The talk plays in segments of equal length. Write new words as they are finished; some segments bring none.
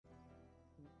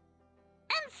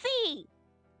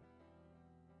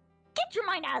Get your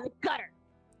mind out of the gutter.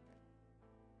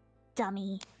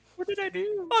 Dummy. What did I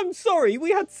do? I'm sorry,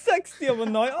 we had sex the other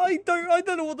night. I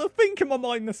don't know what to think in my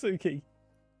mind, Nasuki.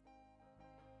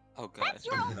 Oh god. That's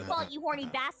your own fault, you horny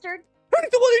bastard. Who's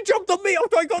the one who jumped on me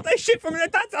after I got that shit from their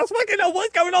dad's house? Fucking hell,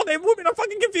 what's going on here? Women are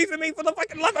fucking confusing me for the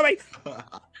fucking life of me.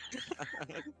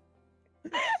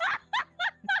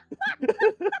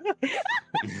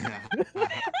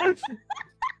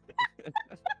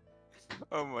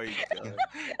 Oh my god.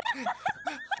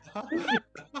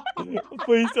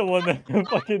 Please, someone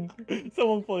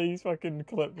please fucking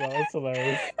clip that. That's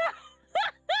hilarious.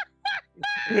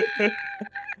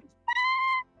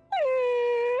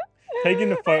 Taking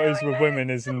the photos with women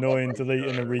is annoying.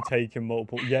 Deleting and retaking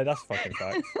multiple. Yeah, that's fucking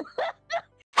facts.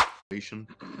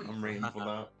 I'm reading for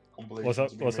that. What's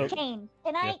up? What's up? Kane,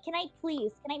 can I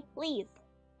please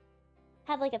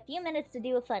have like a few minutes to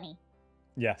do a funny?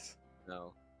 Yes.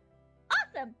 No.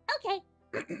 Awesome. Okay.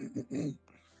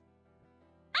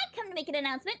 I've come to make an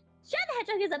announcement. Sean the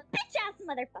Hedgehog is a bitch-ass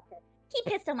motherfucker. He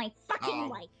pissed on my fucking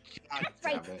wife. That's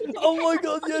right. He took Oh a my cat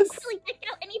god, fucking yes. silly dick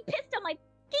out and he pissed on my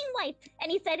fucking wife.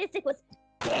 And he said his dick was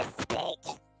this big.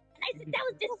 And I said that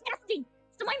was disgusting.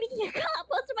 So I'm making a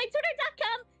post on my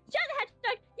Twitter.com. Sean the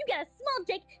Hedgehog, you got a small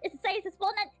dick. It's the size of a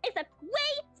small nut, except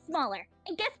way smaller.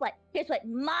 And guess what? Here's what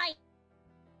my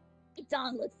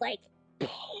dong looks like.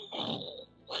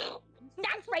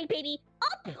 That's right, baby.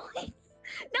 All points.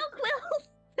 No quills.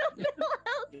 No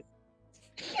pillows.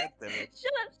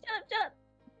 Shut up.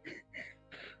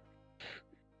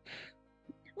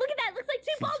 Look at that. Looks like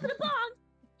two balls in a bong.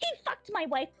 He fucked my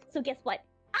wife. So guess what?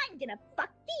 I'm gonna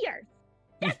fuck yours.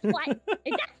 That's what.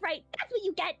 That's right. That's what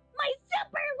you get. My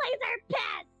super laser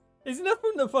piss. Isn't that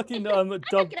from the fucking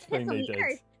dubbed thing they did?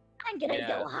 Earth. I'm gonna Yeah.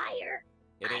 go higher.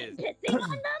 It I'm is. pissing on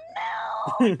the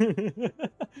moon.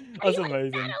 That's Are you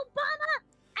amazing. Like that, Obama?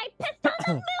 I pissed on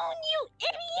the moon, you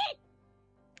idiot.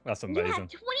 That's You amazing. have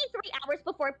 23 hours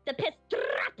before the piss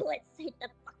droplets hit the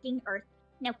fucking earth.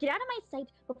 Now get out of my sight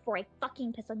before I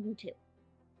fucking piss on you too.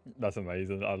 That's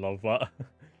amazing. I love that.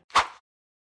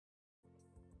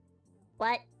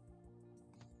 What?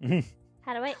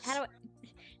 How do I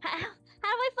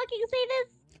fucking say this?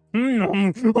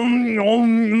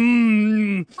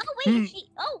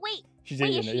 Oh wait, She's wait,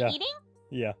 eating is it, she yeah. eating?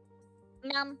 Yeah.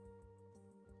 Num.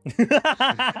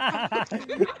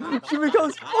 She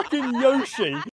becomes fucking Yoshi.